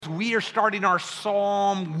we are starting our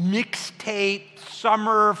Psalm mixtape,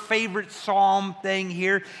 summer favorite Psalm thing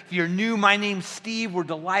here. If you're new, my name's Steve. We're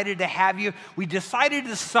delighted to have you. We decided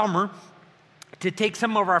this summer to take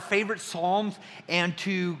some of our favorite Psalms and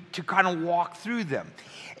to kind of walk through them.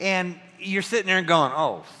 And you're sitting there and going,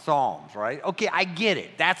 oh, Psalms, right? Okay, I get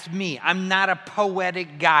it. That's me. I'm not a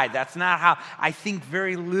poetic guy. That's not how I think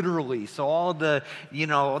very literally. So all the,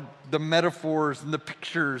 the metaphors and the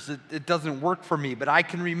pictures, it doesn't work for me. But I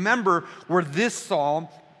can remember where this Psalm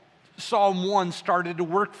 1, started to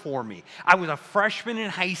work for me. I was a freshman in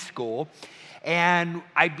high school, and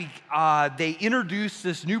they introduced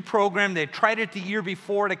this new program. They tried it the year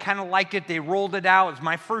before. They kind of liked it. They rolled it out. It was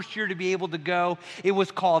my first year to be able to go. It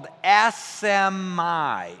was called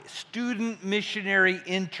SMI, Student Missionary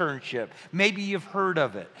Internship. Maybe you've heard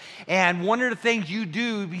of it. And one of the things you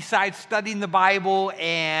do besides studying the Bible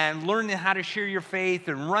and learning how to share your faith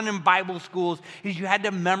and running Bible schools is you had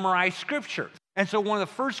to memorize Scripture. And so one of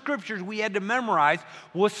the first scriptures we had to memorize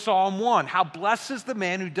was Psalm 1. How blessed is the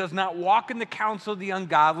man who does not walk in the counsel of the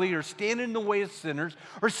ungodly or stand in the way of sinners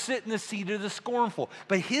or sit in the seat of the scornful.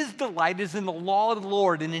 But his delight is in the law of the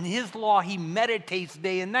Lord, and in his law he meditates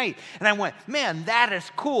day and night. And I went, man, that is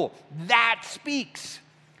cool. That speaks.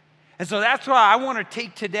 And so that's why I want to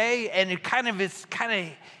take today, and it kind of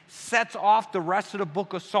sets off the rest of the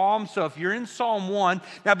book of Psalms. So if you're in Psalm 1,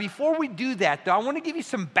 now before we do that, though, I want to give you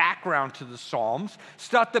some background to the Psalms,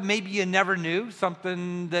 stuff that maybe you never knew,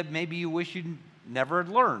 something that maybe you wish you never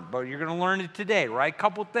had learned, but you're going to learn it today, right?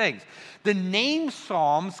 Couple things. The name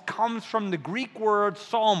Psalms comes from the Greek word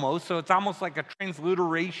psalmos, so it's almost like a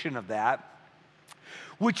transliteration of that,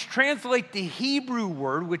 which translate the Hebrew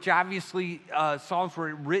word, which obviously Psalms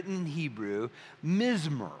were written in Hebrew,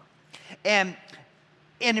 mizmor.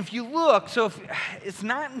 And if you look, so if it's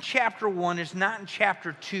not in chapter 1, it's not in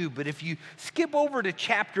chapter 2, but if you skip over to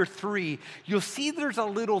chapter 3, you'll see there's a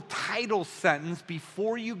little title sentence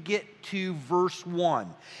before you get to verse 1.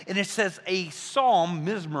 And it says, a psalm,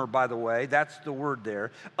 mizmor, by the way, that's the word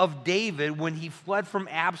there, of David when he fled from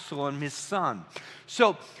Absalom, his son.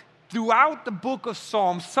 So throughout the book of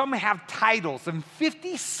Psalms, some have titles, and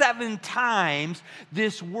 57 times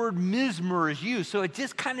this word mizmor is used. So it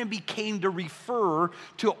just kind of became to refer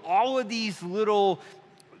to all of these little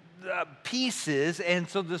pieces, and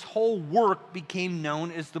so this whole work became known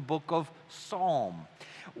as the book of Psalm.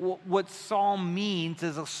 What psalm means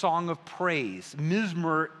is a song of praise.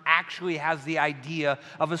 Mizmor actually has the idea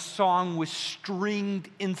of a song with stringed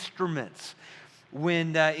instruments.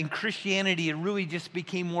 When in Christianity, it really just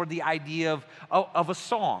became more the idea of a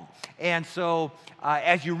song. And so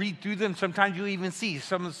as you read through them, sometimes you'll even see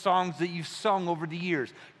some of the songs that you've sung over the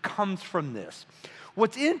years comes from this.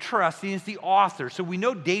 What's interesting is the author. So we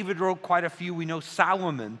know David wrote quite a few. We know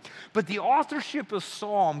Solomon. But the authorship of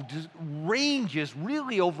Psalms ranges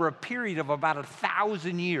really over a period of about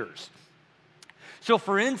 1,000 years. So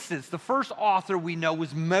for instance, the first author we know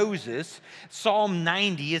was Moses. Psalm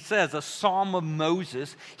 90, it says, a psalm of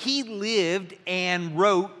Moses. He lived and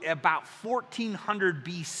wrote about 1400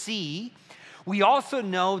 BC. We also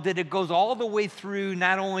know that it goes all the way through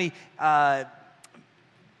not only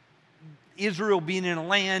Israel being in a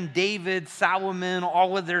land, David, Solomon,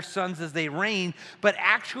 all of their sons as they reign, but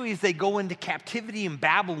actually as they go into captivity in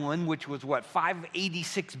Babylon, which was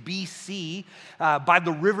 586 BC, by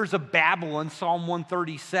the rivers of Babylon, Psalm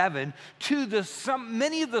 137, to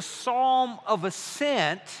many of the Psalm of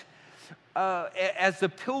Ascent, as the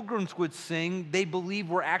pilgrims would sing, they believe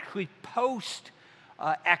were actually post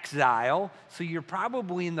exile, so you're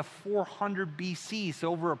probably in the 400 BC,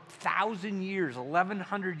 so over 1,000 years,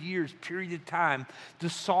 1,100 years period of time, the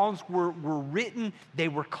Psalms were written, they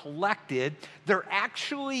were collected. They're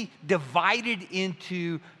actually divided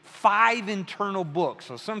into 5 internal books.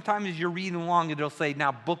 So sometimes as you're reading along, it'll say,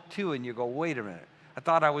 now book 2, and you go, wait a minute, I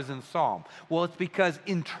thought I was in Psalm. Well, it's because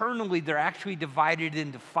internally they're actually divided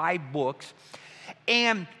into 5 books.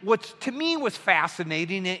 And what to me was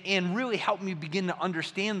fascinating and really helped me begin to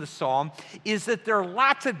understand the psalm is that there are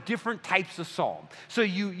lots of different types of psalm. So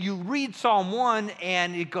you read Psalm 1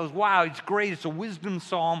 and it goes, wow, it's great, it's a wisdom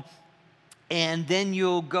psalm. And then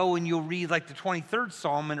you'll go and you'll read like the 23rd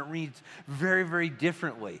Psalm and it reads very, very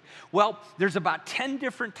differently. Well, there's about 10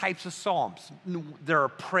 different types of psalms. There are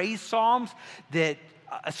praise psalms that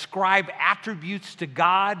ascribe attributes to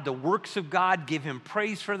God, the works of God, give him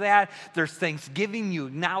praise for that. There's thanksgiving, you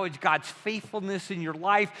acknowledge God's faithfulness in your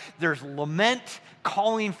life. There's lament,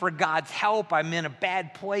 calling for God's help. I'm in a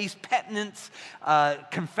bad place. Penitence,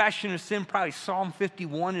 confession of sin. Probably Psalm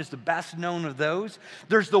 51 is the best known of those.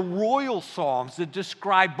 There's the royal psalms that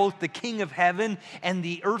describe both the king of heaven and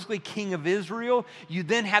the earthly king of Israel. You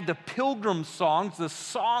then have the pilgrim songs, the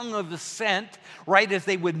song of ascent, right, as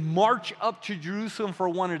they would march up to Jerusalem for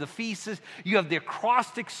one of the feasts. You have the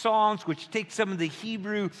acrostic songs, which take some of the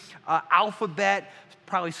Hebrew alphabet.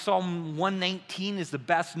 Probably Psalm 119 is the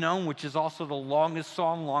best known, which is also the longest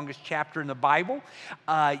song, longest chapter in the Bible.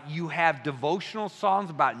 You have devotional songs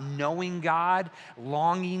about knowing God,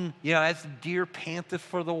 longing, as the deer panteth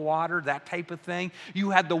for the water, that type of thing. You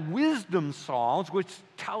have the wisdom songs, which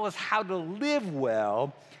tell us how to live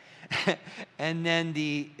well. And then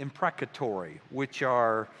the imprecatory, which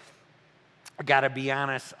are, I got to be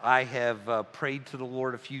honest, I have prayed to the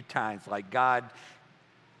Lord a few times, like, God,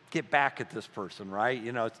 get back at this person, right?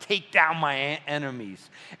 Take down my enemies.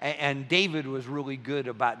 And David was really good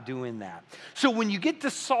about doing that. So when you get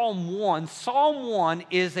to Psalm 1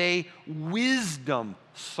 is a wisdom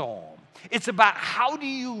psalm. It's about how do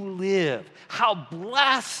you live? How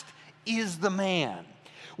blessed is the man?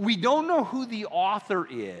 We don't know who the author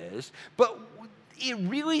is, but it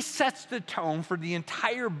really sets the tone for the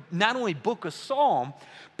entire, not only book of Psalm,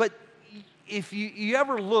 but if you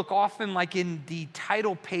ever look, often like in the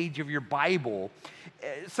title page of your Bible,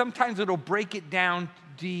 sometimes it'll break it down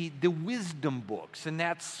the wisdom books, and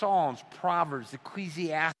that's Psalms, Proverbs,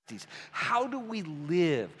 Ecclesiastes. How do we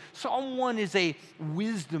live? Psalm 1 is a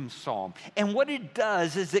wisdom psalm, and what it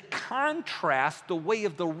does is it contrasts the way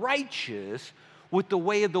of the righteous with the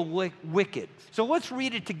way of the wicked. So let's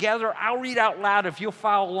read it together. I'll read out loud if you'll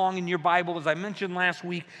follow along in your Bible. As I mentioned last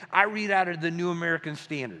week, I read out of the New American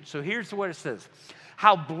Standard. So here's what it says.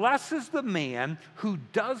 How blessed is the man who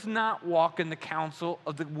does not walk in the counsel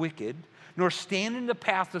of the wicked, nor stand in the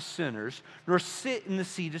path of sinners, nor sit in the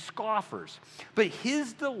seat of scoffers. But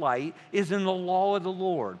his delight is in the law of the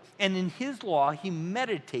Lord, and in his law he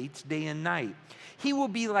meditates day and night. He will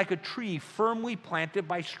be like a tree firmly planted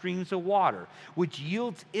by streams of water, which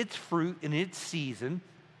yields its fruit in its season.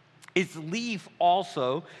 Its leaf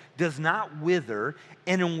also does not wither,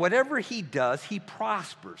 and in whatever he does, he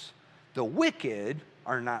prospers. The wicked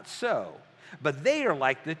are not so, but they are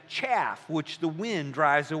like the chaff which the wind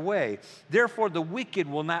drives away. Therefore the wicked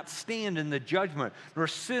will not stand in the judgment, nor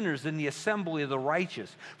sinners in the assembly of the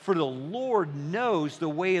righteous. For the Lord knows the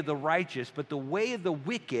way of the righteous, but the way of the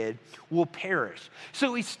wicked will perish.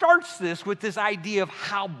 So he starts this with this idea of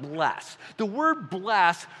how blessed. The word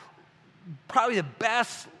blessed, probably the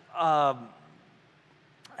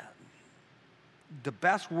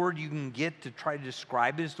best word you can get to try to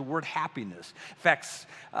describe it is the word happiness. In fact,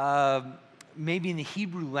 maybe in the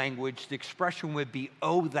Hebrew language, the expression would be,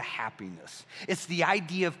 oh, the happiness. It's the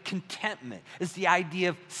idea of contentment. It's the idea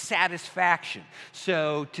of satisfaction.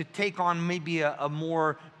 So to take on maybe a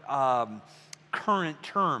more current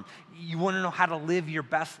term, you want to know how to live your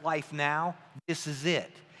best life now? This is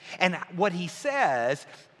it. And what he says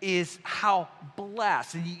is how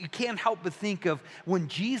blessed. And you can't help but think of when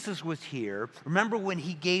Jesus was here. Remember when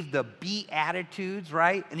he gave the Beatitudes,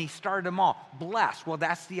 right? And he started them all. Blessed. Well,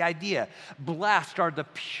 that's the idea. Blessed are the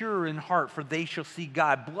pure in heart, for they shall see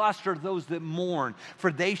God. Blessed are those that mourn,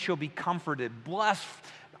 for they shall be comforted. Blessed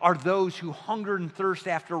are those who hunger and thirst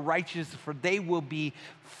after righteousness, for they will be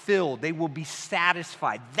filled. They will be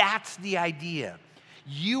satisfied. That's the idea.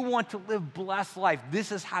 You want to live blessed life.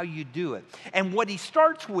 This is how you do it. And what he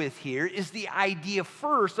starts with here is the idea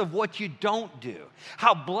first of what you don't do.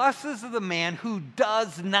 How blessed is the man who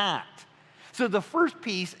does not. So the first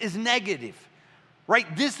piece is negative,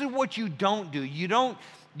 right? This is what you don't do. You don't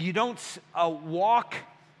walk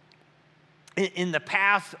in the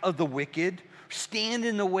paths of the wicked, stand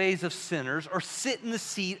in the ways of sinners, or sit in the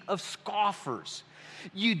seat of scoffers.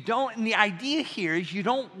 You don't, and the idea here is you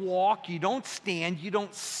don't walk, you don't stand, you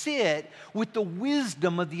don't sit with the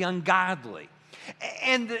wisdom of the ungodly.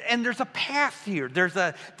 And there's a path here. There's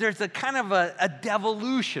a kind of a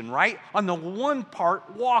devolution, right? On the one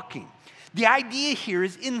part, walking. The idea here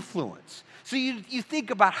is influence. So you think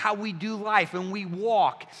about how we do life and we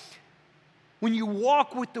walk. When you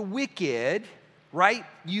walk with the wicked, right,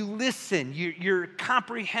 you listen, you're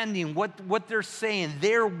comprehending what they're saying,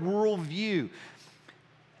 their worldview.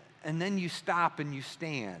 And then you stop and you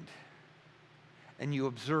stand and you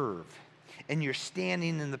observe, and you're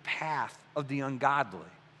standing in the path of the ungodly.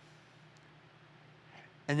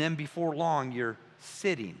 And then before long, you're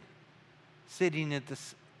sitting at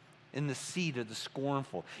in the seat of the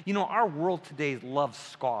scornful. You know, our world today loves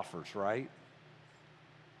scoffers, right?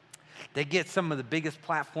 They get some of the biggest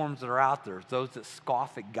platforms that are out there. Those that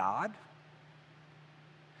scoff at God,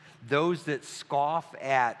 those that scoff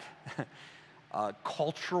at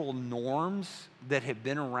cultural norms that have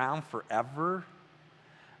been around forever.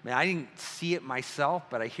 I mean, I didn't see it myself,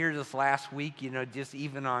 but I hear this last week, you know, just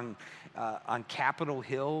even on Capitol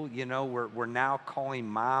Hill, you know, we're now calling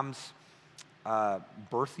moms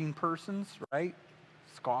birthing persons, right?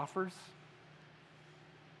 Scoffers.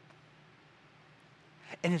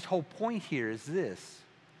 And his whole point here is this: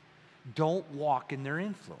 don't walk in their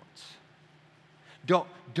influence. Don't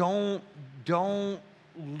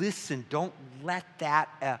listen. Don't let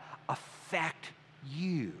that affect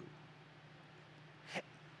you.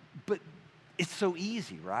 But it's so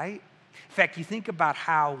easy, right? In fact, you think about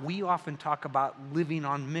how we often talk about living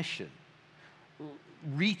on mission,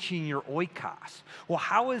 reaching your oikos. Well,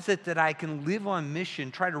 how is it that I can live on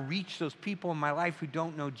mission, try to reach those people in my life who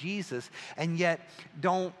don't know Jesus, and yet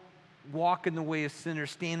don't walk in the way of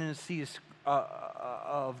sinners, stand in the seat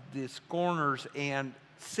of the scorners, and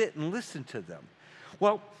sit and listen to them?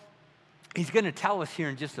 Well, he's going to tell us here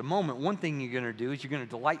in just a moment. One thing you're going to do is you're going to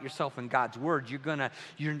delight yourself in God's word. You're going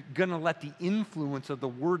to let the influence of the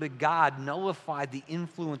word of God nullify the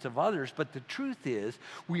influence of others. But the truth is,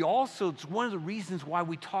 it's one of the reasons why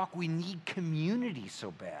we need community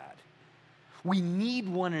so bad. We need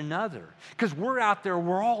one another because we're out there,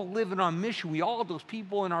 we're all living on mission. We all have those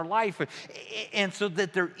people in our life. And so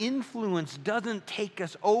that their influence doesn't take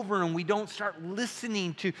us over and we don't start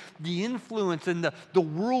listening to the influence and the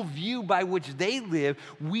worldview by which they live,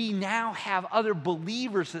 we now have other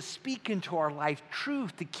believers that speak into our life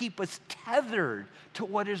truth to keep us tethered to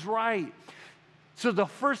what is right. So the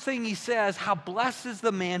first thing he says, how blessed is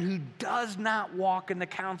the man who does not walk in the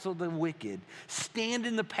counsel of the wicked, stand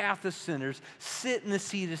in the path of sinners, sit in the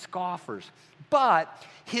seat of scoffers. But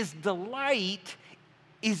his delight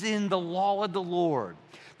is in the law of the Lord.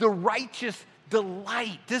 The righteous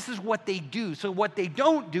delight. This is what they do. So what they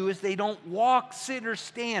don't do is they don't walk, sit, or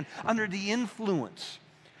stand under the influence.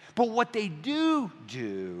 But what they do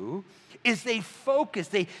is they focus,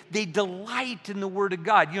 they delight in the Word of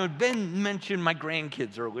God. You know, Ben mentioned my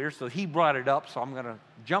grandkids earlier, so he brought it up, so I'm going to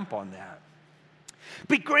jump on that.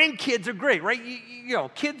 But grandkids are great, right? You know,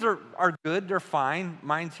 kids are good, they're fine.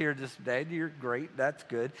 Mine's here this day, you're great, that's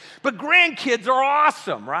good. But grandkids are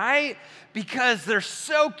awesome, right? Because they're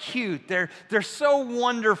so cute, they're so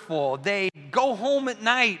wonderful. They go home at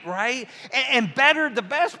night, right? And the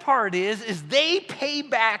best part is they pay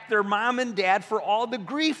back their mom and dad for all the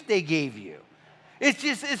grief they gave you.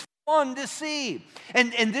 It's fun to see.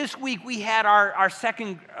 And this week we had our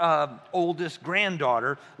second oldest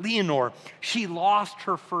granddaughter, Leonore. She lost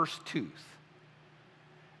her first tooth.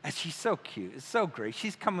 And she's so cute. It's so great.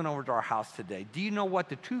 She's coming over to our house today. Do you know what?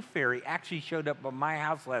 The tooth fairy actually showed up at my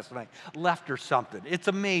house last night, left her something. It's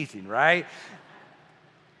amazing, right?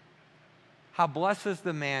 How blessed is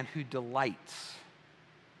the man who delights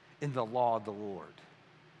in the law of the Lord.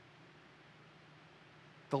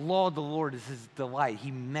 The law of the Lord is his delight. He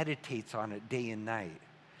meditates on it day and night.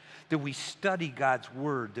 That we study God's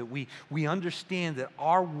word, that we understand that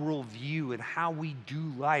our worldview and how we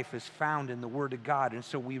do life is found in the Word of God. And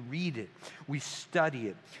so we read it, we study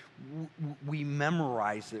it, we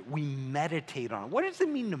memorize it, we meditate on it. What does it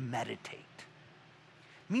mean to meditate?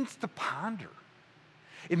 It means to ponder.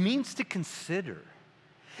 It means to consider.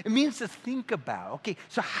 It means to think about, okay,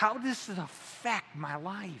 so how does this affect my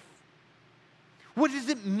life? What does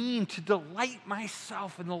it mean to delight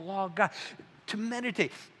myself in the law of God? To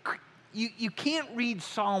meditate. You can't read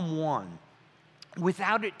Psalm 1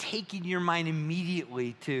 without it taking your mind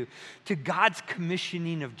immediately to God's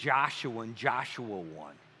commissioning of Joshua in Joshua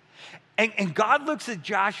 1. And God looks at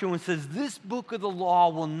Joshua and says, this book of the law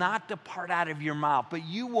will not depart out of your mouth, but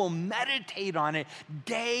you will meditate on it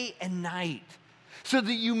day and night, so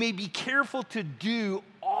that you may be careful to do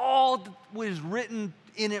all that was written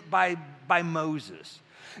in it by Moses.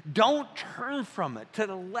 Don't turn from it to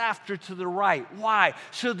the left or to the right. Why?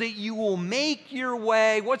 So that you will make your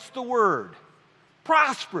way, what's the word?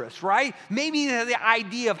 Prosperous, right? Maybe the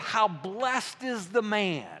idea of how blessed is the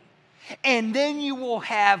man. And then you will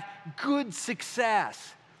have good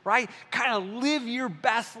success, right? Kind of live your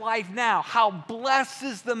best life now. How blessed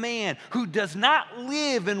is the man who does not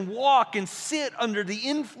live and walk and sit under the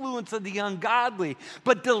influence of the ungodly,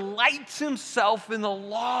 but delights himself in the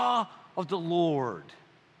law of the Lord.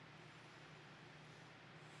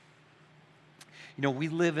 You know, we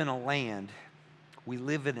live in a land, we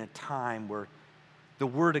live in a time where the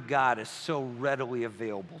Word of God is so readily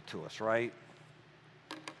available to us, right?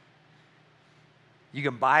 You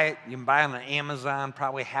can buy it. You can buy it on Amazon,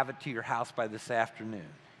 probably have it to your house by this afternoon.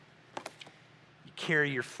 You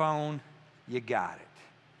carry your phone, you got it.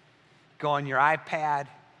 Go on your iPad,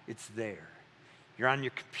 it's there. You're on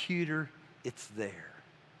your computer, it's there.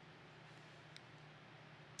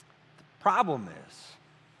 The problem is,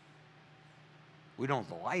 we don't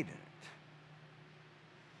delight in it.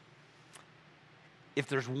 If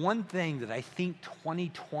there's one thing that I think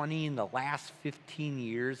 2020 in the last 15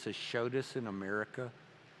 years has showed us in America,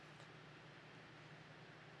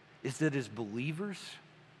 is that as believers,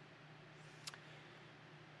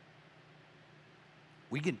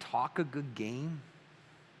 we can talk a good game,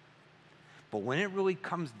 but when it really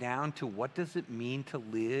comes down to what does it mean to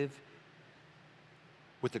live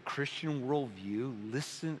with a Christian worldview,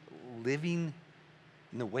 living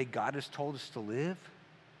in the way God has told us to live,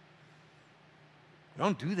 we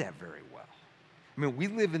don't do that very well. I mean, we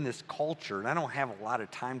live in this culture, and I don't have a lot of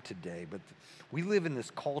time today, but we live in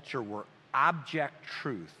this culture where object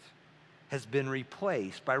truth has been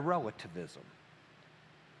replaced by relativism.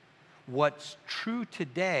 What's true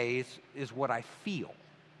today is what I feel,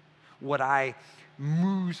 what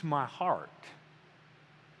moves my heart.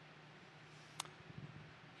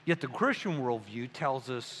 Yet the Christian worldview tells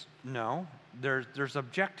us, no, there's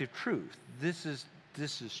objective truth. This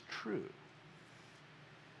is true.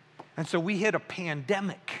 And so we hit a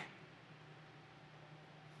pandemic.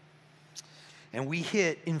 And we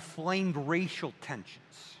hit inflamed racial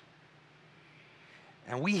tensions.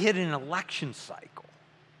 And we hit an election cycle.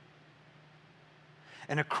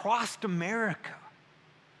 And across America,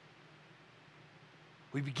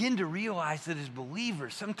 we begin to realize that as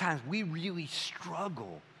believers, sometimes we really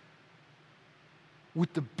struggle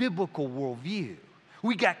with the biblical worldview.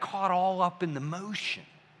 We got caught all up in the motion.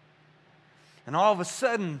 And all of a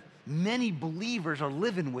sudden, many believers are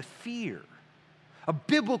living with fear. A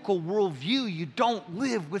biblical worldview, you don't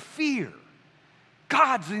live with fear.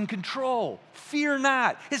 God's in control. Fear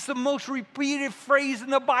not. It's the most repeated phrase in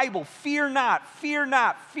the Bible. Fear not, fear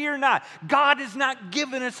not, fear not. God has not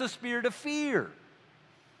given us a spirit of fear.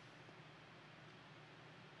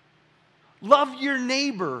 Love your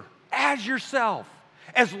neighbor as yourself,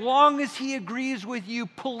 as long as he agrees with you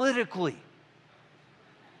politically.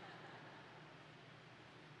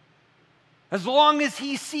 As long as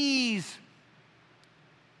he sees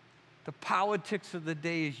the politics of the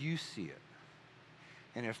day as you see it.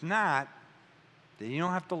 And if not, then you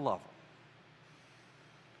don't have to love him.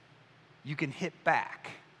 You can hit back.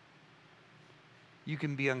 You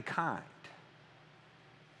can be unkind.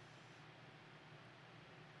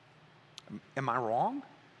 Am I wrong?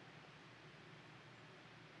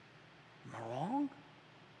 Am I wrong?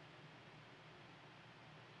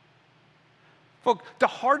 Folks, the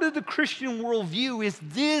heart of the Christian worldview is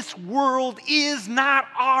this world is not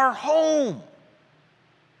our home.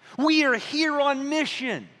 We are here on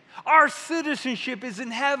mission. Our citizenship is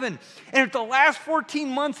in heaven. And if the last 14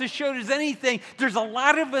 months has showed us anything, there's a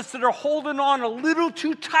lot of us that are holding on a little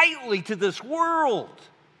too tightly to this world.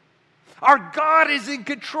 Our God is in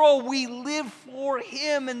control. We live for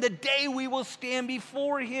him, and the day we will stand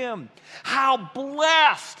before him. How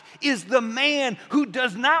blessed is the man who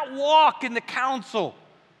does not walk in the counsel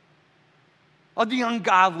of the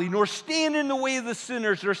ungodly, nor stand in the way of the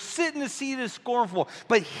sinners, nor sit in the seat of the scornful.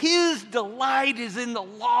 But his delight is in the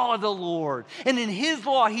law of the Lord. And in his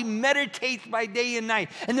law he meditates by day and night.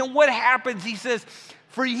 And then what happens? He says,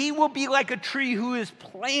 for he will be like a tree who is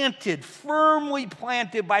planted, firmly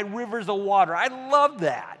planted by rivers of water. I love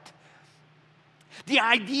that. The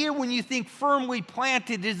idea when you think firmly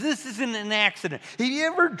planted is this isn't an accident. Have you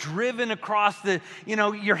ever driven across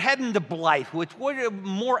you're heading to Blythe, which what a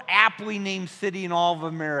more aptly named city in all of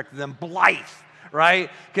America than Blythe, right?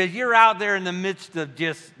 Because you're out there in the midst of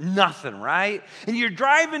just nothing, right? And you're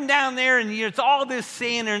driving down there and it's all this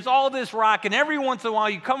sand and it's all this rock, and every once in a while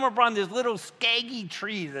you come upon this little scaggy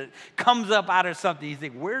tree that comes up out of something. You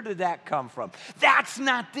think, where did that come from? That's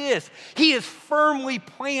not this. He is firmly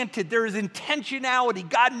planted. There is intentionality.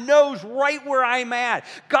 God knows right where I'm at.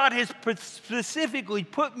 God has specifically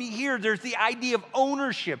put me here. There's the idea of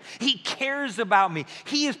ownership. He cares about me.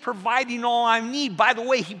 He is providing all I need. By the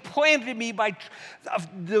way, he planted me by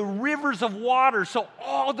the rivers of water. So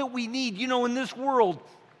all that we need, in this world,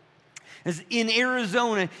 is in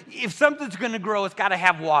Arizona, if something's going to grow, it's got to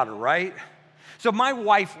have water, right? So my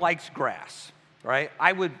wife likes grass, right?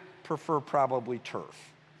 I would prefer probably turf.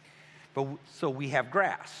 So we have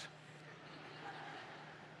grass.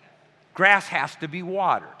 Grass has to be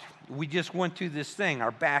watered. We just went through this thing.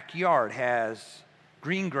 Our backyard has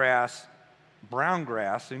green grass brown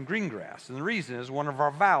grass and green grass. And the reason is one of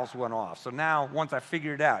our valves went off. So now, once I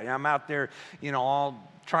figured it out, I'm out there, all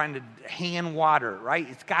trying to hand water, right?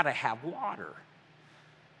 It's got to have water.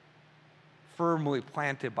 Firmly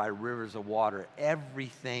planted by rivers of water,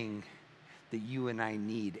 everything that you and I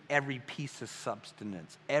need, every piece of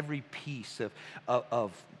substance, every piece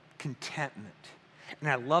of contentment. And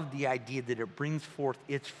I love the idea that it brings forth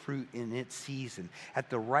its fruit in its season. At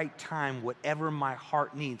the right time, whatever my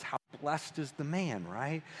heart needs, how blessed is the man,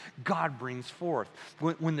 right? God brings forth.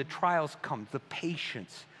 When the trials come, the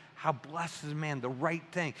patience, how blessed is the man, the right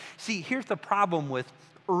thing. See, here's the problem with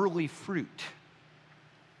early fruit.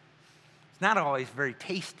 It's not always very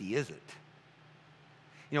tasty, is it?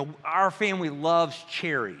 Our family loves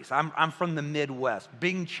cherries. I'm from the Midwest,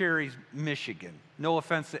 Bing Cherries, Michigan. No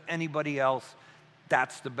offense to anybody else.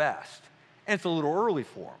 That's the best. And it's a little early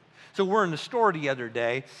for them. So we're in the store the other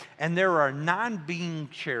day, and there are non-Bing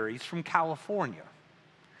cherries from California.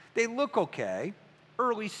 They look okay,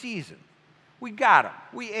 early season. We got them.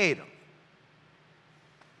 We ate them.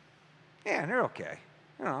 Yeah, they're okay.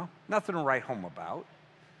 Nothing to write home about.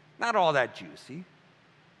 Not all that juicy.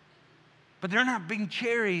 But they're not Bing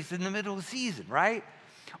cherries in the middle of the season, right?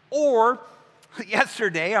 Or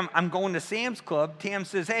yesterday, I'm going to Sam's Club. Tam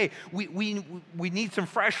says, hey, we need some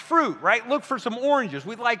fresh fruit, right? Look for some oranges.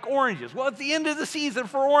 We like oranges. Well, it's the end of the season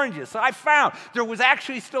for oranges. So I found there was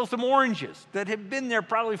actually still some oranges that had been there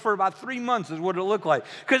probably for about 3 months is what it looked like.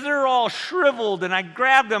 Because they're all shriveled, and I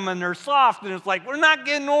grabbed them, and they're soft, and it's like, we're not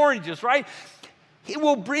getting oranges, right? It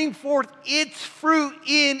will bring forth its fruit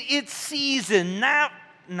in its season, not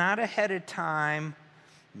ahead of time,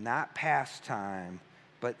 not past time,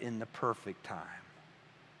 but in the perfect time.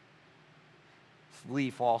 This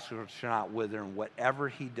leaf also shall not wither, and whatever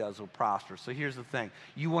he does will prosper. So here's the thing.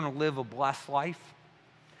 You want to live a blessed life?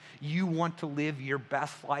 You want to live your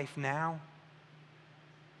best life now?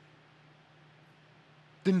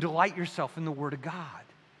 Then delight yourself in the Word of God.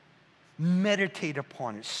 Meditate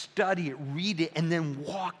upon it, study it, read it, and then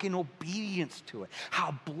walk in obedience to it.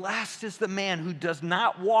 How blessed is the man who does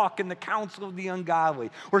not walk in the counsel of the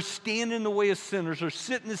ungodly, or stand in the way of sinners, or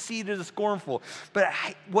sit in the seat of the scornful. But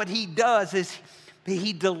what he does is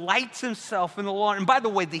he delights himself in the Lord. And by the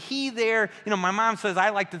way, the he there, my mom says, I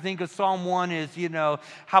like to think of Psalm 1 as,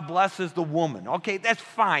 how blessed is the woman. Okay, that's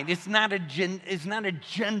fine. It's not a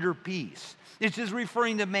gender piece. It's just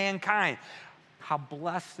referring to mankind. How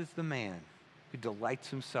blessed is the man who delights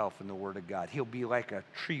himself in the Word of God. He'll be like a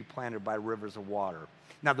tree planted by rivers of water.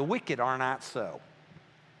 Now, the wicked are not so.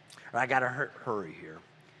 I got to hurry here.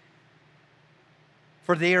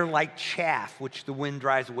 For they are like chaff, which the wind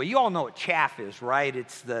drives away. You all know what chaff is, right?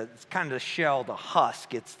 It's kind of the shell, the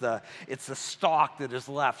husk. It's the stalk that is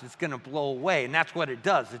left. It's going to blow away, and that's what it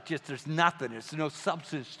does. There's nothing. There's no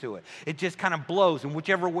substance to it. It just kind of blows, and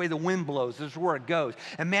whichever way the wind blows is where it goes.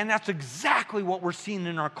 And man, that's exactly what we're seeing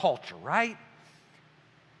in our culture, right?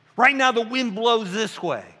 Right now, the wind blows this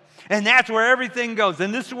way, and that's where everything goes.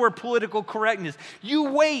 And this is where political correctness. You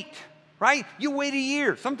wait, right? You wait a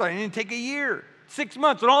year. Sometimes it didn't take a year. 6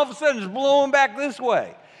 months, and all of a sudden it's blowing back this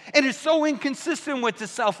way. And it's so inconsistent with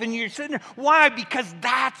itself, and you're sitting there. Why? Because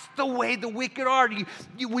that's the way the wicked are.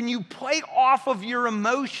 When you play off of your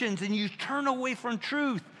emotions and you turn away from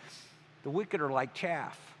truth, the wicked are like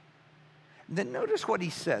chaff. And then notice what he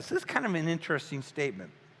says. This is kind of an interesting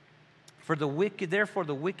statement. Therefore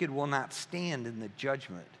the wicked will not stand in the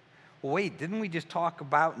judgment. Well, wait, didn't we just talk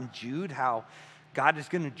about in Jude how God is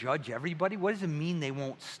going to judge everybody? What does it mean they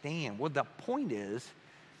won't stand? Well, the point is,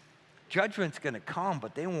 judgment's going to come,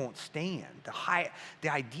 but they won't stand. The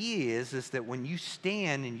idea is that when you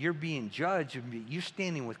stand and you're being judged, you're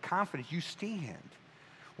standing with confidence, you stand.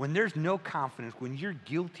 When there's no confidence, when you're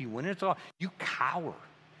guilty, when it's all, you cower.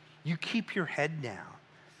 You keep your head down.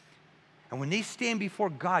 And when they stand before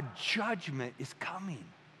God, judgment is coming.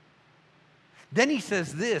 Then he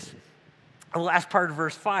says this, the last part of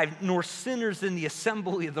verse 5, nor sinners in the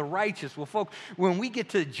assembly of the righteous. Well, folks, when we get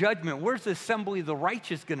to judgment, where's the assembly of the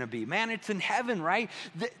righteous going to be? Man, it's in heaven, right?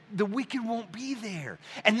 The wicked won't be there.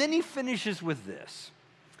 And then he finishes with this.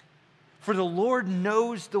 For the Lord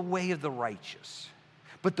knows the way of the righteous,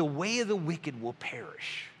 but the way of the wicked will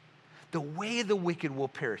perish. The way of the wicked will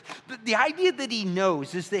perish. The idea that he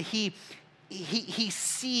knows is that he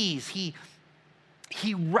sees,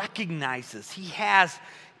 he recognizes, he has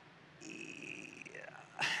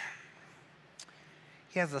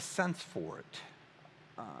a sense for it.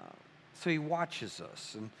 So he watches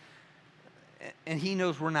us, and he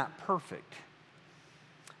knows we're not perfect.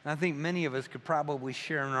 And I think many of us could probably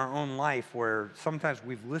share in our own life where sometimes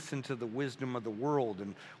we've listened to the wisdom of the world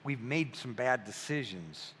and we've made some bad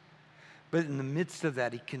decisions. But in the midst of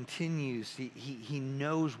that, he continues. He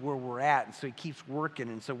knows where we're at, and so he keeps working.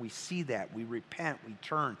 And so we see that. We repent. We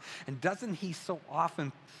turn. And doesn't he so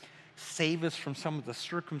often save us from some of the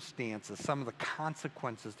circumstances, some of the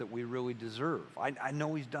consequences that we really deserve? I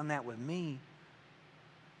know he's done that with me,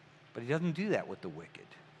 but he doesn't do that with the wicked.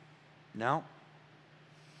 No,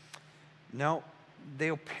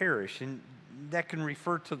 they'll perish. And that can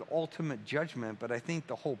refer to the ultimate judgment, but I think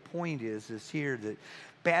the whole point is here that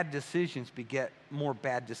bad decisions beget more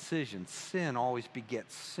bad decisions. Sin always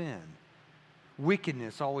begets sin.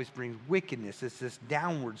 Wickedness always brings wickedness. It's this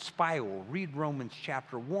downward spiral. Read Romans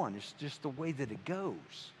chapter 1. It's just the way that it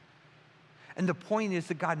goes. And the point is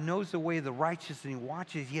that God knows the way of the righteous, and he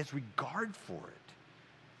watches. He has regard for it.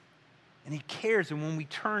 And he cares, and when we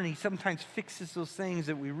turn, he sometimes fixes those things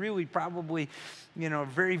that we really probably, are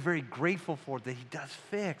very, very grateful for that he does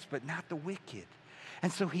fix, but not the wicked.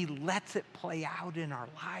 And so he lets it play out in our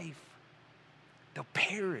life. They'll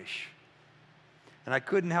perish. And I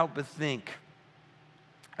couldn't help but think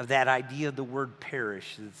of that idea of the word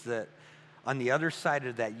perish. Is that on the other side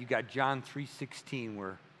of that, you got John 3:16,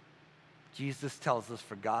 where Jesus tells us,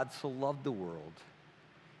 "For God so loved the world,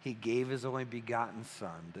 he gave his only begotten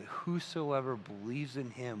Son, that whosoever believes in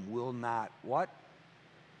him will not," what?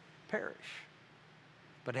 Perish,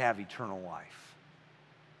 but have eternal life.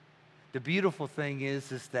 The beautiful thing is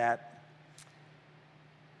that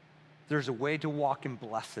there's a way to walk in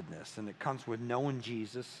blessedness, and it comes with knowing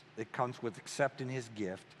Jesus. It comes with accepting his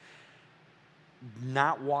gift,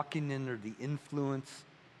 not walking under the influence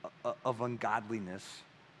of ungodliness,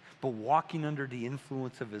 but walking under the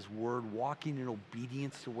influence of his word, walking in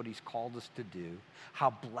obedience to what he's called us to do. How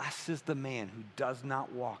blessed is the man who does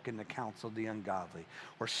not walk in the counsel of the ungodly,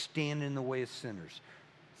 or stand in the way of sinners,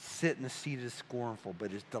 sit in the seat of the scornful,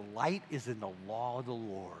 but his delight is in the law of the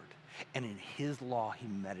Lord, and in his law he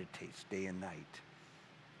meditates day and night.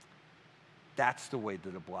 That's the way to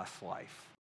the blessed life.